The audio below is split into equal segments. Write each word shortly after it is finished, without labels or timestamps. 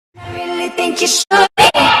think you should.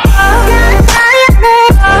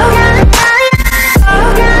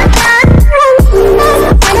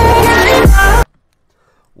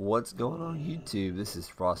 What's going on YouTube? This is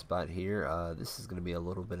Frostbite here. This is going to be a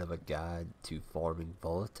little bit of a guide to farming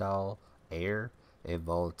volatile air and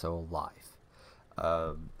volatile life.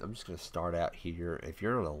 I'm just going to start out here. If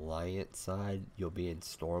you're on the Alliance side, you'll be in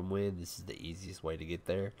Stormwind. This is the easiest way to get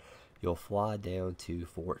there. You'll fly down to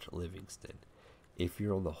Fort Livingston. If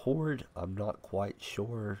you're on the Horde, I'm not quite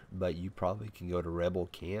sure, but you probably can go to Rebel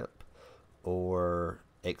Camp or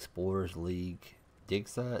Explorers League dig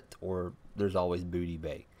site, or there's always Booty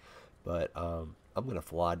Bay. But I'm going to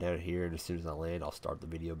fly down here, and as soon as I land, I'll start the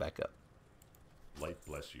video back up. Light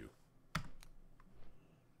bless you.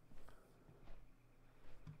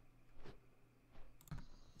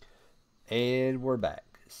 And we're back.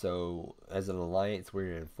 So, as an Alliance,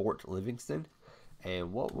 we're in Fort Livingston.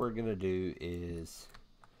 And what we're going to do is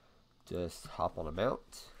just hop on a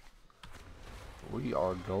mount. We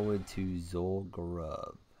are going to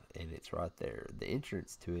Zul'Gurub, and it's right there. The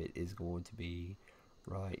entrance to it is going to be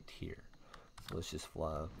right here. So let's just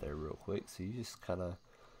fly up there real quick. So you just kind of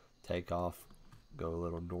take off, go a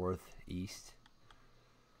little northeast.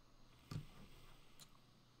 I'm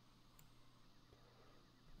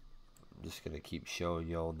just going to keep showing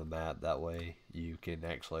you on the map. That way you can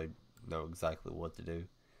actually know exactly what to do.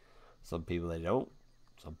 Some people, they don't.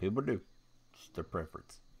 Some people do. Just their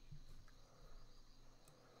preference.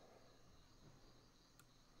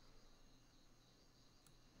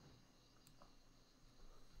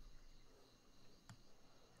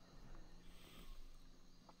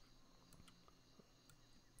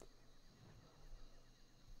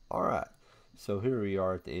 Alright, so here we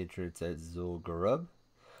are at the entrance at Zul'Gurub.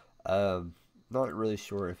 Not really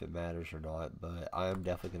sure if it matters or not, but I am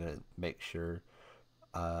definitely going to make sure.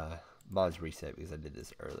 Mine's reset because I did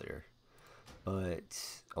this earlier. But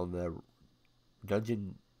on the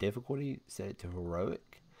dungeon difficulty, set it to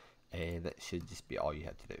heroic, and that should just be all you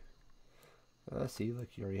have to do. See, look,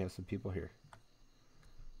 you already have some people here.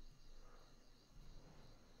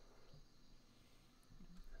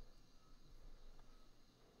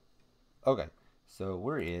 Okay, so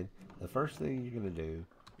we're in. The first thing you're going to do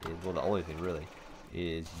is, well, the only thing really,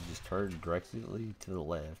 is you just turn directly to the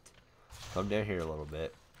left. Come down here a little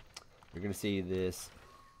bit. You're going to see this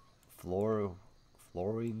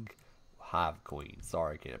flowering hive queen.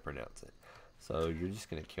 Sorry, I can't pronounce it. So you're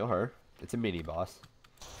just going to kill her. It's a mini boss.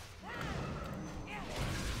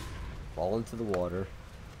 Fall into the water.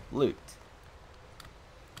 Loot.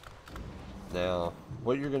 Now,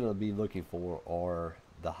 what you're going to be looking for are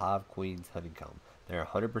the Hive Queen's honeycomb. They're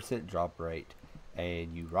 100% drop rate,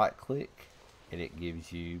 and you right click and it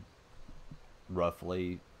gives you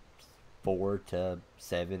roughly 4 to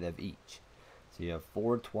 7 of each. So you have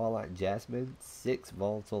 4 Twilight Jasmine, 6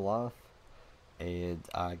 Volatile Life, and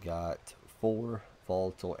I got 4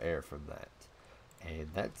 Volatile Air from that. And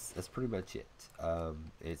that's pretty much it.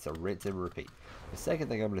 It's a rinse and repeat. The second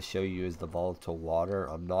thing I'm going to show you is the Volatile Water.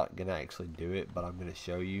 I'm not going to actually do it, but I'm going to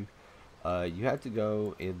show you. You have to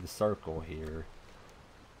go in the circle here,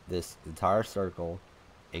 this entire circle,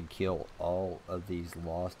 and kill all of these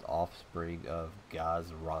lost offspring of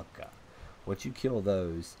Gazranka. Once you kill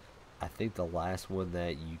those, I think the last one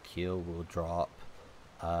that you kill will drop.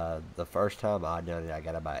 The first time I done it, I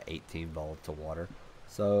got about 18 Volatile Water.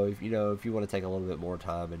 So if you want to take a little bit more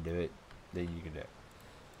time and do it, then you can do it.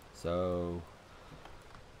 So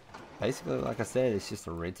basically, like I said, it's just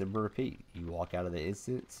a rinse and repeat. You walk out of the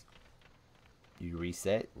instance, you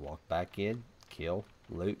reset, walk back in, kill,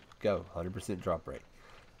 loot, go. 100% drop rate.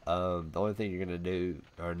 The only thing you're going to do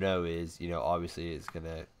or know is, obviously it's going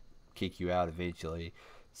to kick you out eventually.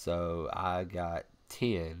 So I got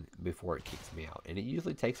 10 before it kicks me out. And it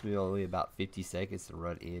usually takes me only about 50 seconds to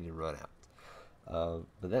run in and run out.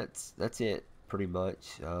 But that's it pretty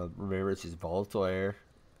much. Remember, it's just volatile air,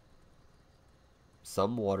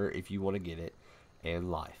 some water if you want to get it, and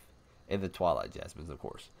life. And the Twilight Jasmines, of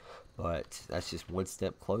course. But that's just one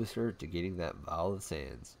step closer to getting that Vial of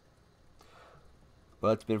Sands.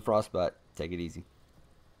 Well, it's been Frostbite. Take it easy.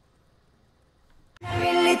 I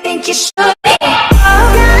really think you should.